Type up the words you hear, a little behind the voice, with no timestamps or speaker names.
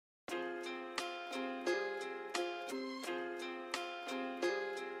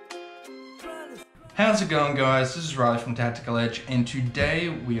How's it going, guys? This is Riley from Tactical Edge, and today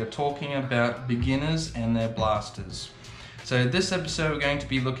we are talking about beginners and their blasters. So this episode we're going to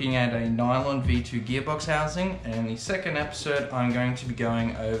be looking at a nylon V2 gearbox housing, and in the second episode I'm going to be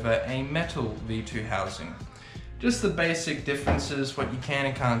going over a metal V2 housing. Just the basic differences, what you can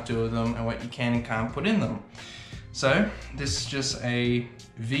and can't do with them, and what you can and can't put in them. So this is just a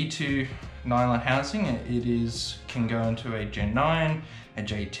V2 nylon housing. It can go into a Gen 9, a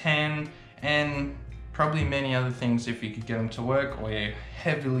J10, and probably many other things if you could get them to work, or you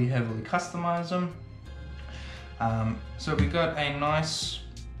heavily customize them. So we got a nice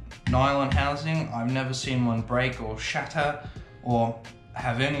nylon housing. I've never seen one break or shatter or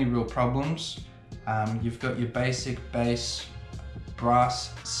have any real problems. You've got your basic base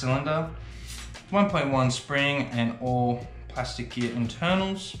brass cylinder, 1.1 spring and all plastic gear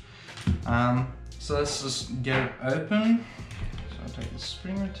internals. So let's just get it open. So I'll take the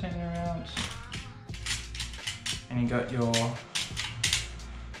spring retainer out, and you got your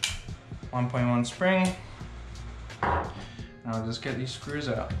 1.1 spring. Now I'll just get these screws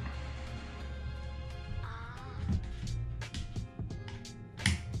out.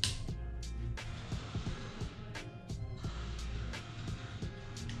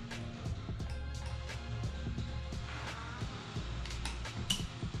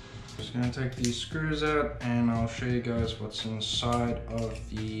 Just gonna take these screws out and I'll show you guys what's inside of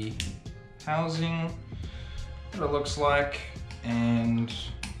the housing, what it looks like, and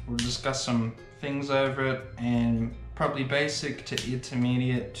we'll discuss some things over it, and probably basic to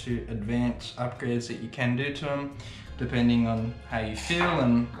intermediate to advanced upgrades that you can do to them depending on how you feel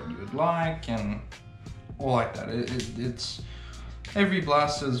and what you would like and all like that. Every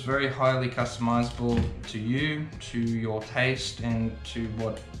blaster is very highly customizable to you, to your taste, and to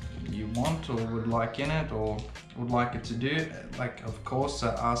what you want or would like in it or would like it to do. Like, of course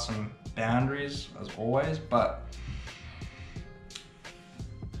there are some boundaries as always, but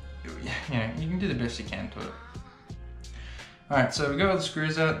you know, you can do the best you can to it. Alright, so we got all the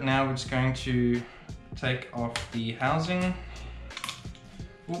screws out. Now we're just going to take off the housing.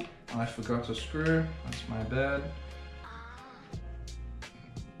 Oop, I forgot to screw, that's my bad.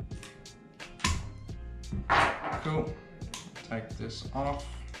 Cool, take this off.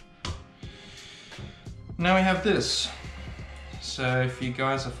 Now we have this. So if you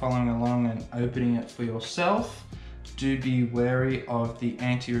guys are following along and opening it for yourself, do be wary of the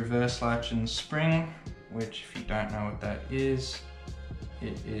anti-reverse latch and spring, which if you don't know what that is,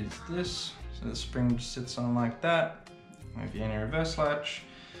 it is this. So the spring just sits on like that with the anti-reverse latch.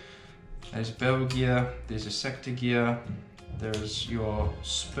 There's a bevel gear, there's a sector gear, there's your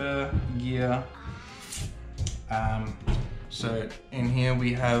spur gear. So in here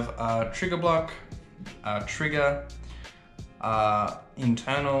we have a trigger block, a trigger,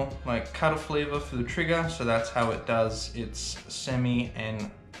 internal like cutoff lever for the trigger, so that's how it does its semi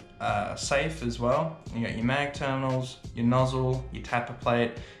and safe as well. You got your mag terminals, your nozzle, your tapper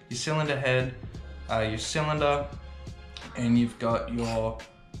plate, your cylinder head, your cylinder, and you've got your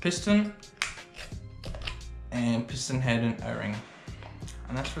piston and piston head and O-ring,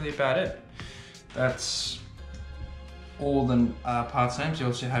 and that's really about it. That's all the parts names. You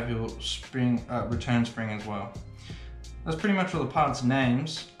also have your spring, return spring as well. That's pretty much all the parts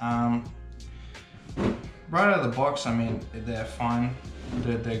names. Right out of the box, I mean, they're fine.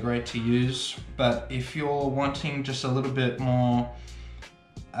 They're great to use. But if you're wanting just a little bit more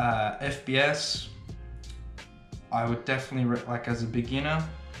FBS, I would definitely, like as a beginner,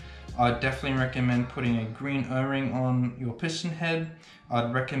 I'd definitely recommend putting a green O-ring on your piston head.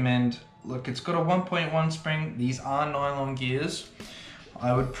 I'd recommend, look, it's got a 1.1 spring. These are nylon gears.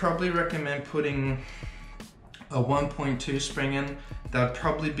 I would probably recommend putting a 1.2 spring in. That would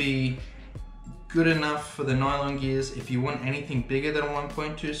probably be good enough for the nylon gears. If you want anything bigger than a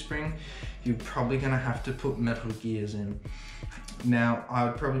 1.2 spring, you're probably gonna have to put metal gears in. Now, I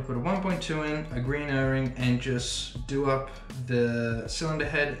would probably put a 1.2 in, a green O-ring, and just do up the cylinder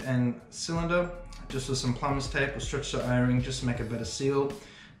head and cylinder just with some plumber's tape, or stretch the O-ring just to make a better seal.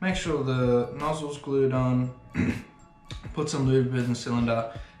 Make sure the nozzle's glued on, put some lube in the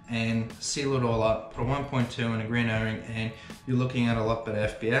cylinder, and seal it all up. Put a 1.2 and a green O-ring, and you're looking at a lot better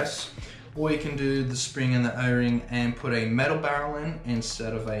FBS. Or you can do the spring and the O-ring and put a metal barrel in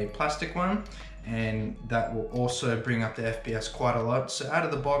instead of a plastic one, and that will also bring up the FBS quite a lot. So out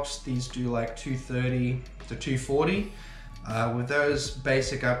of the box, these do like 230 to 240. With those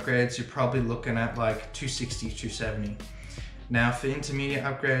basic upgrades, you're probably looking at like 260, 270. Now for intermediate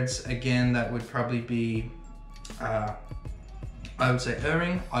upgrades, again, that would probably be I would say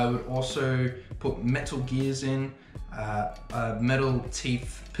O-ring. I would also put metal gears in, a metal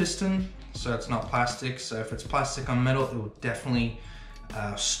teeth piston so it's not plastic. So if it's plastic on metal, it will definitely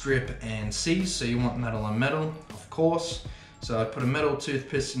strip and seize. So you want metal on metal, of course. So I'd put a metal tooth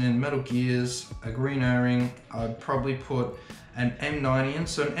piston in, metal gears, a green O-ring. I'd probably put an M90 in.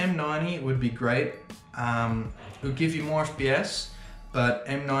 So an M90 would be great. It would give you more FPS, but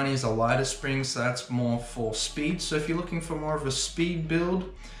M90 is a lighter spring, so that's more for speed. So if you're looking for more of a speed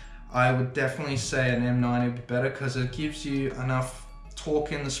build, I would definitely say an M90 would be better because it gives you enough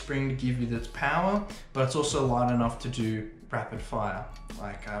torque in the spring to give you this power, but it's also light enough to do rapid fire,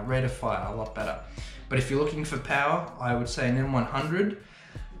 like rate of fire, a lot better. But if you're looking for power, I would say an M100.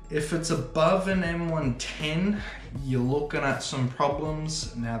 If it's above an M110, you're looking at some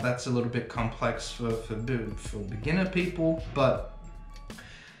problems. Now that's a little bit complex for beginner people, but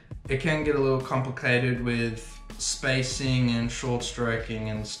it can get a little complicated with spacing and short stroking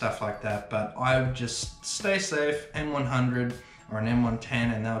and stuff like that. But I would just stay safe, M100 or an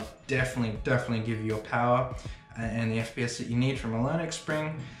M110, and they'll definitely give you your power and the FPS that you need from a Lennox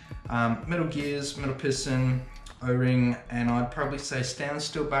spring. Metal gears, metal piston, O-ring, and I'd probably say stainless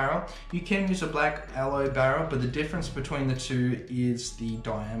steel barrel. You can use a black alloy barrel, but the difference between the two is the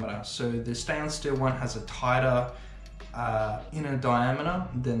diameter. So the stainless steel one has a tighter inner diameter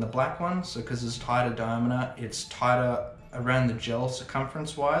than the black one. So because it's tighter diameter, it's tighter around the gel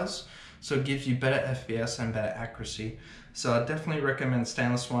circumference wise. So it gives you better FPS and better accuracy. So I definitely recommend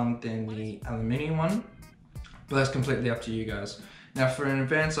stainless one than the aluminium one, but that's completely up to you guys. Now for an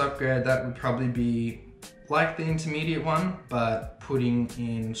advanced upgrade, that would probably be like the intermediate one, but putting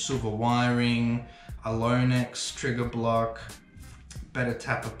in silver wiring, a Lonex trigger block, better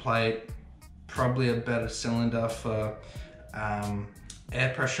tapper plate, probably a better cylinder for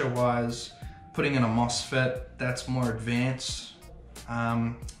air pressure wise, putting in a MOSFET, that's more advanced.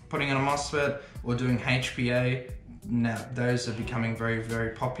 Putting in a MOSFET or doing HPA, now those are becoming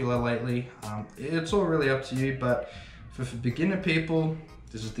very popular lately. It's all really up to you, but for beginner people,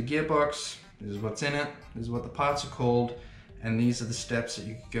 this is the gearbox, this is what's in it, this is what the parts are called, and these are the steps that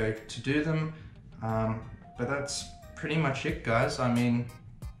you could go to do them. But that's pretty much it, guys. I mean,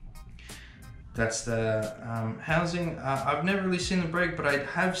 that's the housing. I've never really seen the brake, but I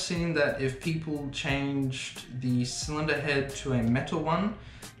have seen that if people changed the cylinder head to a metal one,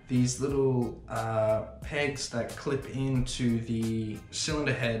 these little pegs that clip into the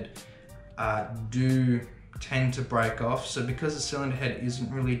cylinder head do tend to break off. So because the cylinder head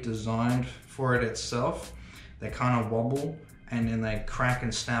isn't really designed for it itself, they kind of wobble and then they crack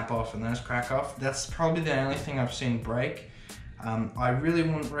and snap off, and those crack off. That's probably the only thing I've seen break. I really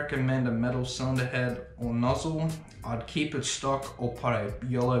wouldn't recommend a metal cylinder head or nozzle. I'd keep it stock or put a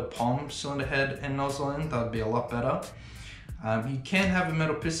yellow POM cylinder head and nozzle in, that'd be a lot better. You can have a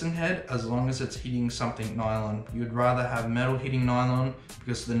metal piston head as long as it's hitting something nylon. You'd rather have metal hitting nylon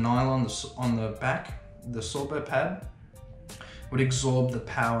because the nylon on the back, the sorbo pad, would absorb the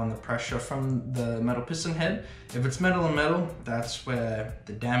power and the pressure from the metal piston head. If it's metal and metal, that's where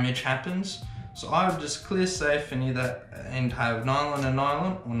the damage happens. So I would just clear safe and either have nylon and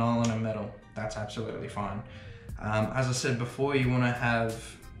nylon or nylon and metal. That's absolutely fine. As I said before, you want to have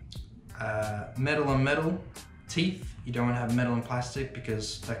metal and metal teeth. You don't want to have metal and plastic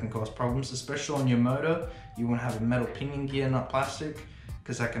because that can cause problems, especially on your motor. You want to have a metal pinion gear, not plastic,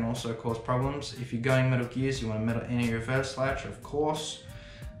 because that can also cause problems. If you're going metal gears, you want a metal anti-reverse latch, of course.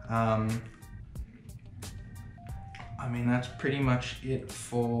 I mean, that's pretty much it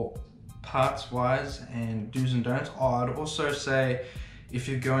for parts wise and do's and don'ts. I'd also say if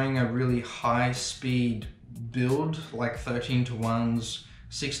you're going a really high speed build, like 13 to 1s,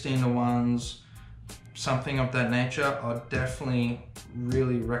 16 to 1s, something of that nature, I'd definitely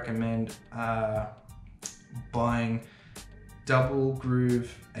really recommend buying double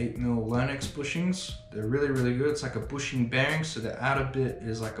groove 8mm Lonex bushings. They're really good. It's like a bushing bearing, so the outer bit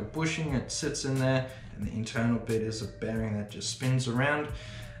is like a bushing, it sits in there, and the internal bit is a bearing that just spins around.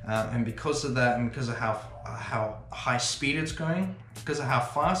 And because of that, and because of how high speed it's going, because of how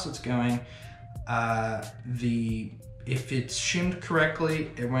fast it's going, if it's shimmed correctly,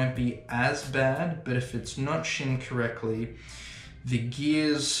 it won't be as bad. But if it's not shimmed correctly, the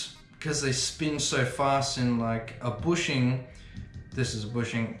gears, because they spin so fast in like a bushing, this is a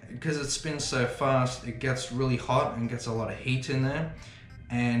bushing, because it spins so fast, it gets really hot and gets a lot of heat in there,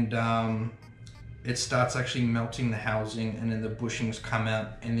 and it starts actually melting the housing, and then the bushings come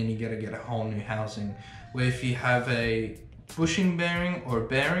out, and then you gotta get a whole new housing. Where if you have a bushing bearing or a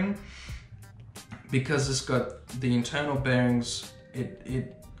bearing, because it's got the internal bearings,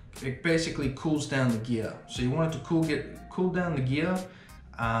 it basically cools down the gear. So you want it to cool down the gear,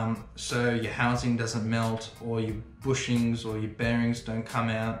 so your housing doesn't melt, or your bushings or your bearings don't come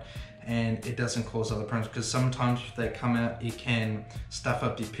out, and it doesn't cause other problems, because sometimes if they come out, it can stuff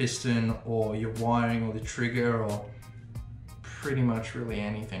up your piston or your wiring or the trigger or pretty much really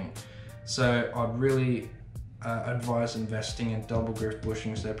anything. So I'd really advise investing in double groove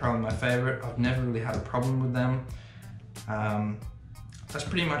bushings. They're probably my favorite. I've never really had a problem with them. That's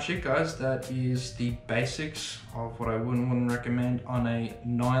pretty much it, guys. That is the basics of what I wouldn't recommend on a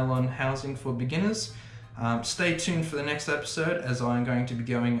nylon housing for beginners. Stay tuned for the next episode, as I'm going to be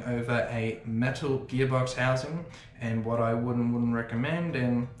going over a metal gearbox housing and what I wouldn't recommend,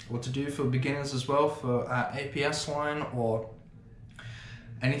 and what to do for beginners as well for APS line or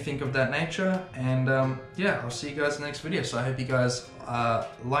anything of that nature. And yeah, I'll see you guys in the next video. So I hope you guys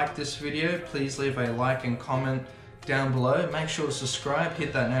like this video. Please leave a like and comment down below. Make sure to subscribe,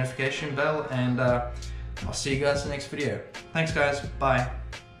 hit that notification bell, and I'll see you guys in the next video. Thanks guys, bye.